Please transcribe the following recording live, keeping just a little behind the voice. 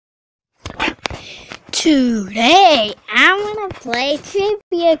Today, I'm gonna play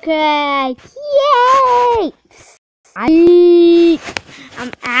Trivia Crack. Yay! I'm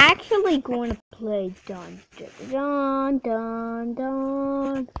actually going to play dun dun dun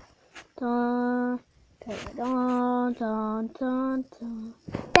dun dun dun dun dun dun.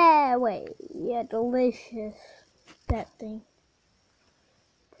 That way, yeah, delicious. That thing.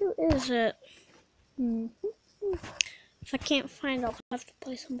 Who is it? If I can't find it, I'll have to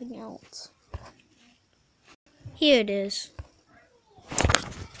play something else. Here it is.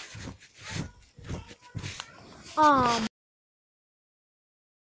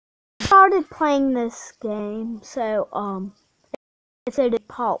 Started playing this game, so it's a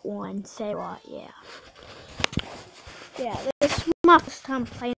part 1, so yeah. Yeah, this is my first time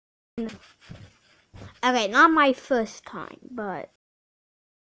playing this. Okay, not my first time, but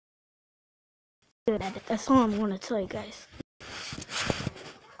good at it. That's all I'm gonna tell you guys.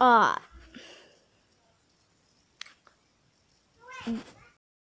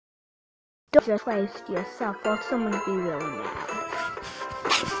 Don't just waste yourself or someone will be really mad.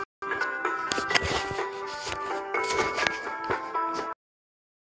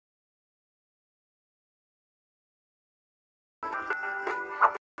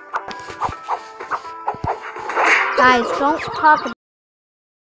 Guys, don't talk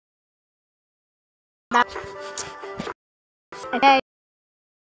about okay.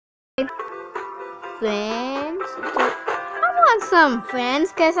 Friends. I want some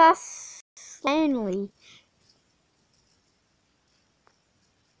friends because that's lonely.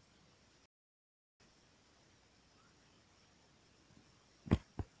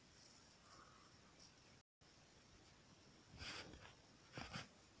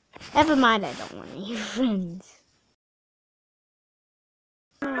 Never mind, I don't want any friends.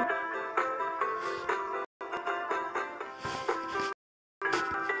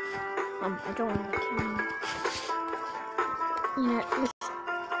 I don't want to kill you.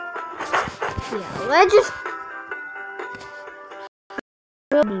 Yeah, let's just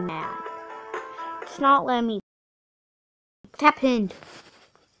really mad. It's not letting me tap in.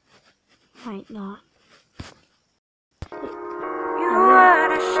 Might not. You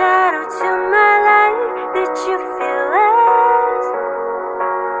were a shadow to my light. Did you feel it?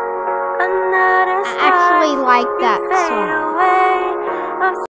 Another I actually like that song.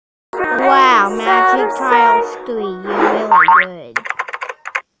 Wow, Magic Tiles 3, you're really good.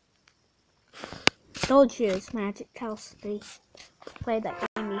 Told you it's Magic Tiles 3. Played that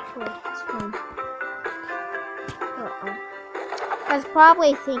game before, it's fun. I was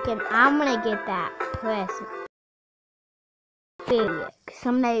probably thinking I'm gonna get that present. Because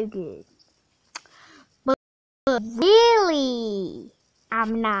I'm no good. But really,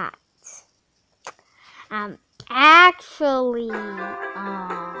 I'm not. I'm actually,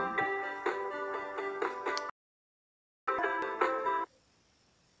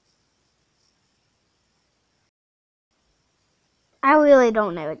 I really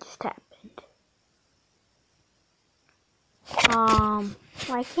don't know what just happened.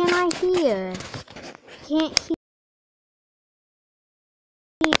 Why can't I hear? Can't hear.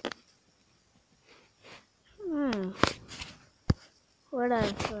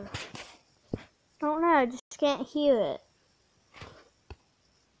 Whatever. Don't know, I just can't hear it.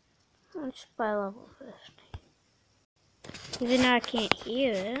 I'll just buy level 50. Even though I can't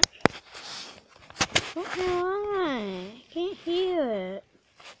hear it. Don't know why. I can't hear it.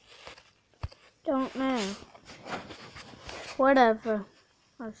 Don't know. Whatever.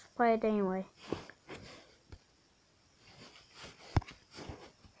 I'll just play it anyway.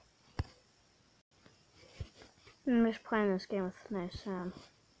 I'm just playing this game with no sound.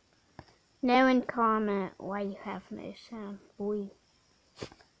 No one comment why you have no sound, boy.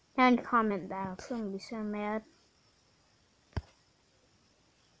 No one comment that. It's gonna be so mad.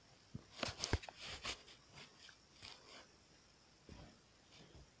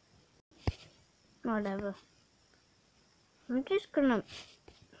 Whatever. I'm just gonna...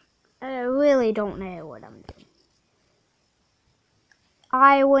 I really don't know what I'm doing.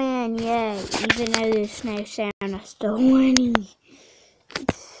 I win, yay. Even though there's no sound, I'm still winning.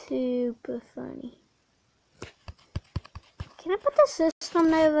 It's super funny. Can I put the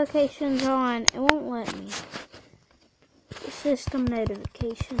system notifications on? It won't let me. The system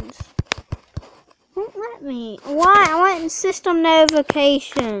notifications. Won't let me. Why? I want system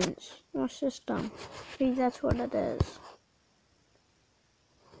notifications. What system? Maybe that's what it is.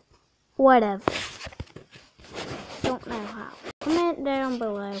 Whatever. Don't know how. Comment down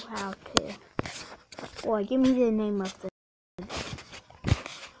below how to. Or give me the name of the.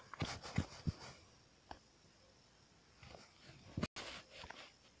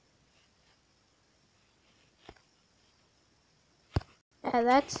 Oh,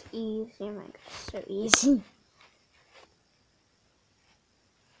 that's easy. Oh my gosh, so easy.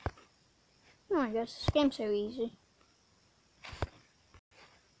 Oh my gosh, this game's so easy.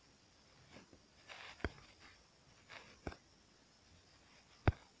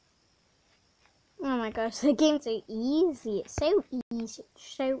 Oh my gosh, the game's so easy. It's so easy. It's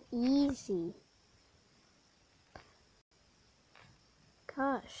so easy.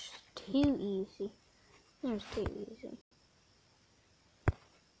 Gosh, too easy. It was too easy.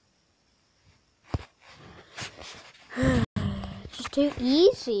 Just too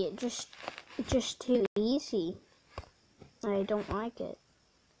easy. It's just too easy. I don't like it.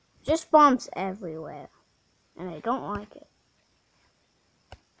 Just bombs everywhere, and I don't like it.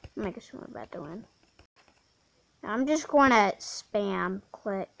 Oh my gosh, I'm about to win. I'm just going to spam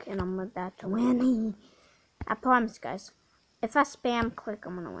click, and I'm about to win. I promise, guys. If I spam click,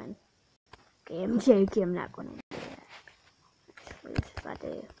 I'm going to win. Okay, I'm joking. I'm not going to do that. Actually, if I do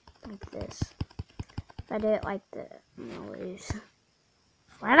it like this. If I do it like this, I'm going to lose.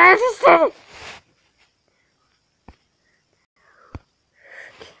 Why did I just do it?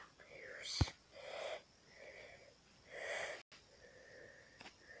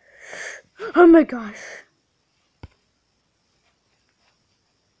 Oh my gosh.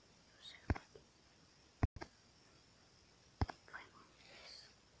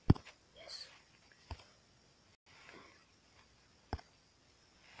 Yes.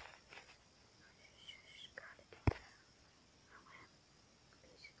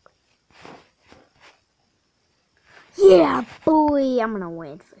 Yeah, boy, I'm gonna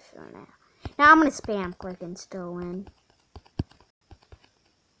win for sure now. Now I'm gonna spam click and still win.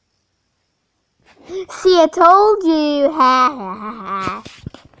 See, I told you. Ha ha ha ha.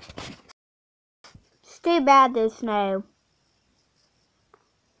 It's too bad there's no.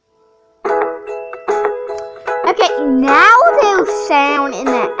 Okay, now they'll sound in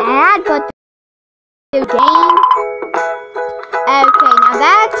the ad, but the game. Okay, now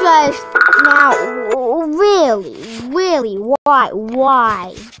that's just now. Really, why?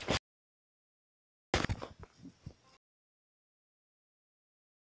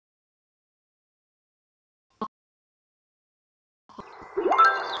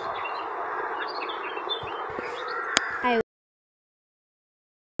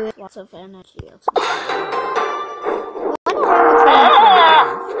 Lots of energy.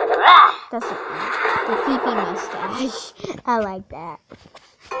 Doesn't the creepy mustache? I like that.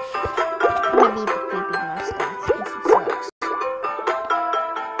 I'm gonna be the creepy mustache because it sucks.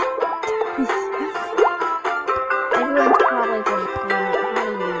 Everyone's probably going to comment, how do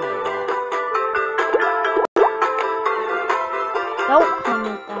you know that? Don't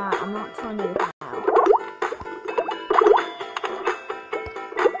comment that. I'm not telling you how.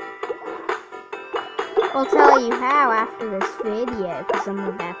 I'll tell you how after this video, because I'm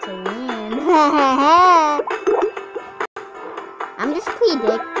about to win. I'm just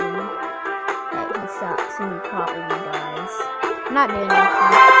predicting that he sucks and he probably dies. I'm not doing anything,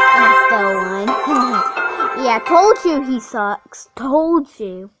 and I still won. Yeah, I told you he sucks. Told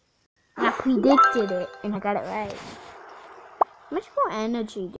you. And I predicted it, and I got it right. How much more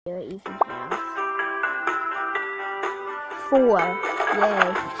energy do I even have? 4.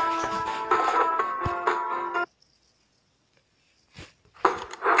 Yay.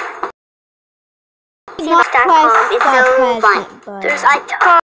 Teamstar.com is so fun. There's a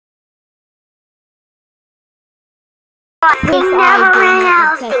ton. We never ran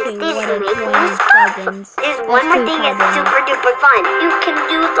out of things to make things fun. There's one more thing that's super duper fun. You can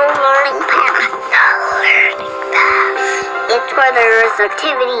do the learning path. It's where there's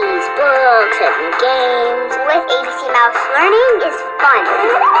activities, books, and games. With ABC Mouse, learning is fun.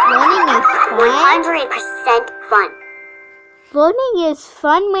 Learning is fun? 100% fun. Learning is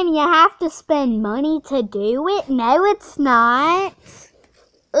fun when you have to spend money to do it? No, it's not.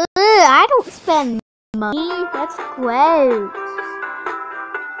 Ugh, I don't spend money. That's gross.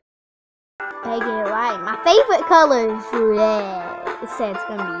 I get it right. My favorite color is red. It said it's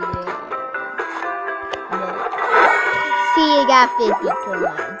gonna be red. See, you got 50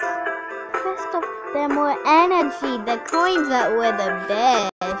 coins. Rest of them were energy. The coins that were the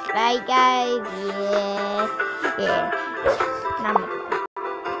best. Right, guys? Yeah. Now I'm gonna play.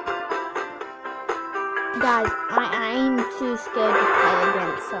 Guys, I'm too scared to play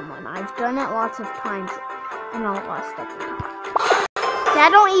against someone. I've done it lots of times and I lost every time. See, I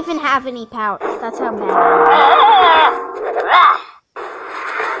don't even have any powers. That's how bad I am.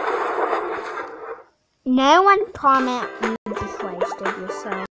 No one comment you just wasted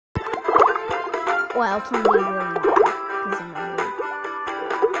yourself. Well, it's gonna be really mad because I'm a noob.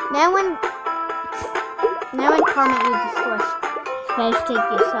 No one comment you just wasted. Hashtag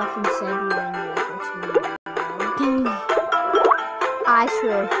yourself and save you when you're listening. I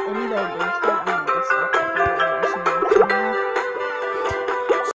swear if anybody does that, I'm gonna dislike it.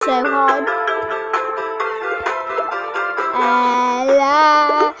 So hard.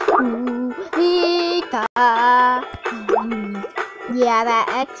 Yeah, that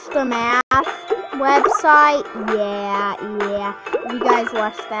extra math website. Yeah. If you guys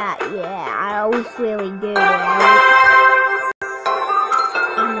watch that, yeah, I was really good at it.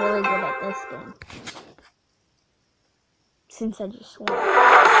 I'm really good at this game. Since I just won.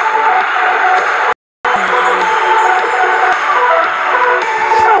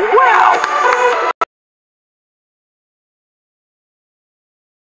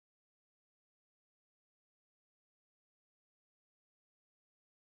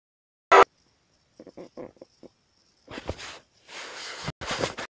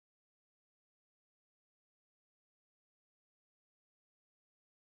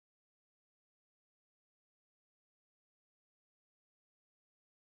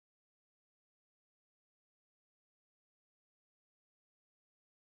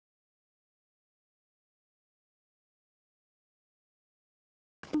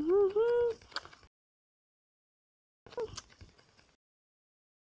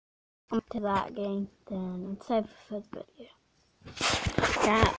 To that game, then it's save for the video.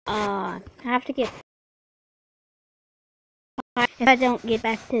 That I have to get. If I don't get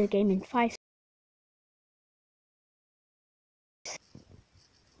back to the game in 5